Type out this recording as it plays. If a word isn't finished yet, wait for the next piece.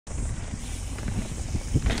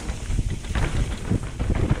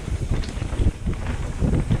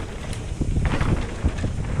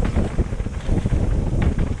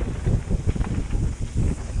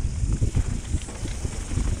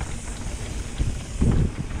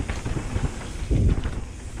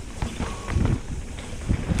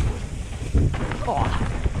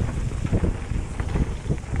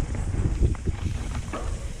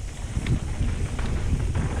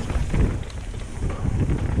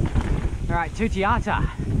Alright, Tūteata.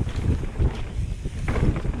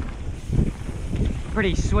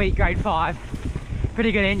 Pretty sweet grade 5.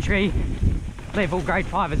 Pretty good entry level grade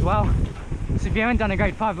 5 as well. So if you haven't done a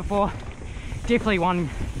grade 5 before, definitely one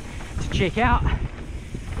to check out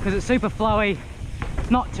because it's super flowy,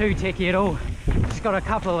 not too techy at all. Just got a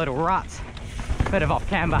couple of little ruts, bit of off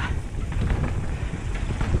camber.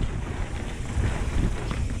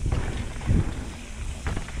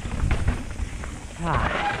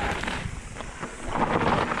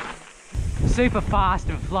 Super fast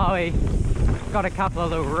and flowy, got a couple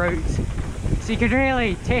of little routes, so you can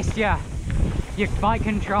really test your bike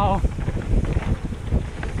control.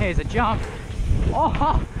 Here's a jump.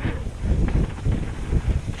 Oh!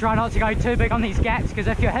 Try not to go too big on these gaps because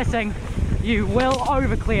if you're hissing you will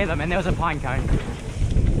over clear them, and there was a pine cone.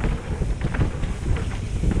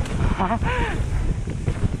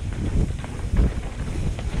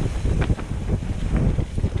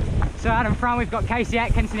 So out in front we've got Casey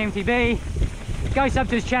Atkinson MTB. Go sub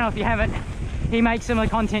to his channel if you haven't. He makes similar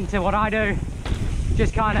content to what I do.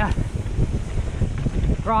 Just kind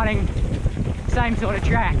of riding same sort of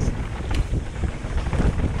tracks.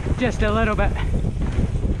 Just a little bit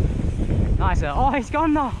nicer. Oh, he's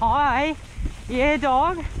gone the high. Yeah,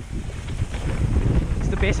 dog. It's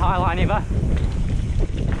the best high line ever.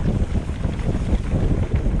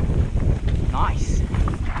 Nice.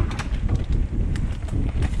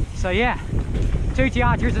 So yeah,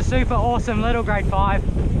 Tūteata is a super awesome little grade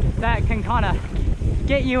 5 that can kind of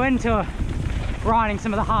get you into riding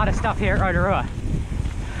some of the harder stuff here at Rotorua.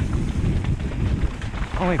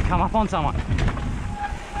 Oh, we've come up on someone.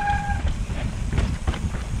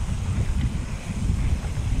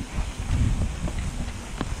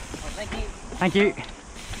 Thank you. Thank you.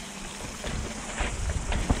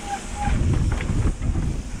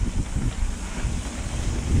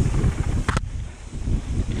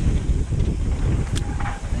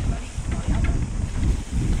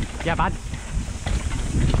 Yeah, bud.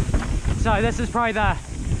 So this is probably the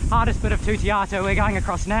hardest bit of Tūteata we're going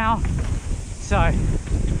across now. So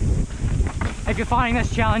if you're finding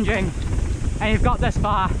this challenging and you've got this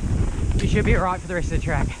far, you should be alright for the rest of the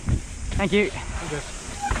track. Thank you. Okay.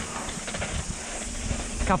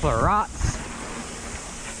 Couple of ruts.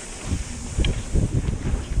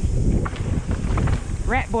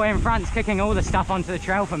 Rat boy in front's kicking all the stuff onto the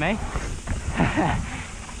trail for me.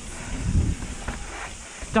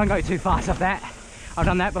 Don't go too fast off that. I've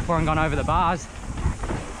done that before and gone over the bars.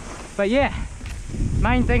 But yeah,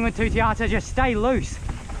 main thing with Tūteata, just stay loose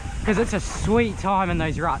because it's a sweet time in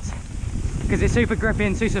those ruts because they're super grippy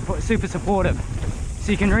and super supportive.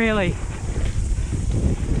 So you can really,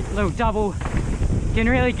 little double, you can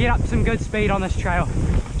really get up some good speed on this trail.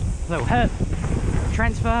 Little hip,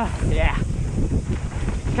 transfer, yeah.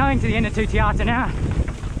 Coming to the end of Tūteata now,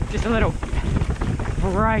 just a little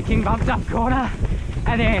braking bumped up corner.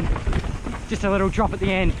 And then just a little drop at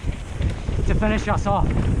the end to finish us off.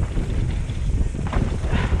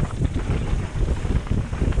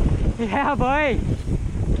 Yeah, boy.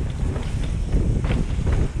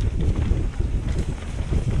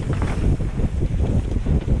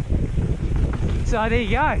 So there you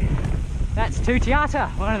go. That's Tūteata,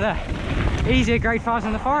 one of the easier grade 5s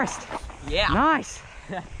in the forest. Yeah. Nice.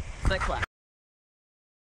 Sick one.